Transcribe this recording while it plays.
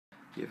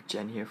You have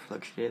Jen here for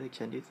Luxury Daily.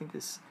 Jen, do you think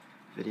this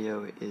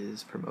video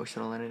is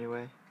promotional in any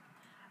way?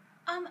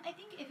 I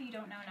think if you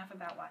don't know enough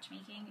about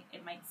watchmaking,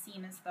 it might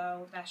seem as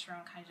though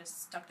Vacheron kind of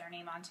just stuck their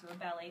name onto a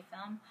ballet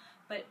film,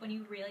 but when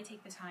you really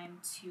take the time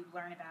to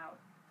learn about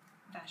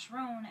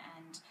Vacheron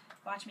and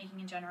watchmaking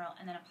in general,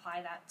 and then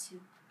apply that to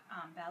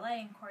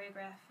ballet and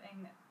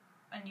choreographing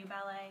a new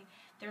ballet,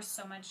 there's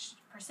so much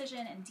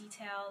precision and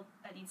detail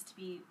that needs to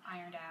be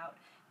ironed out,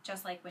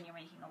 just like when you're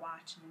making a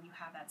watch and you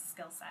have that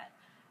skill set.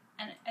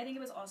 And I think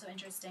it was also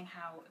interesting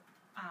how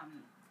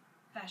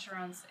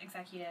Vacheron's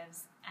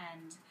executives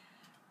and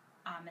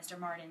Mr.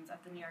 Martins of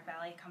the New York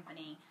Ballet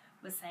Company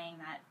was saying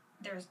that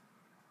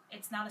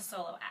it's not a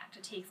solo act.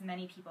 It takes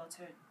many people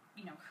to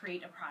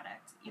create a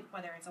product,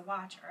 whether it's a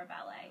watch or a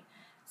ballet.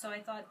 So I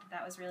thought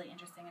that was really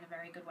interesting and a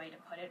very good way to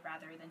put it,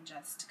 rather than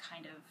just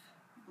kind of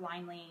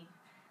blindly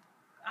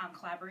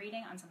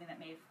collaborating on something that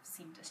may have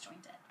seemed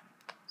disjointed.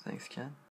 Thanks, Ken.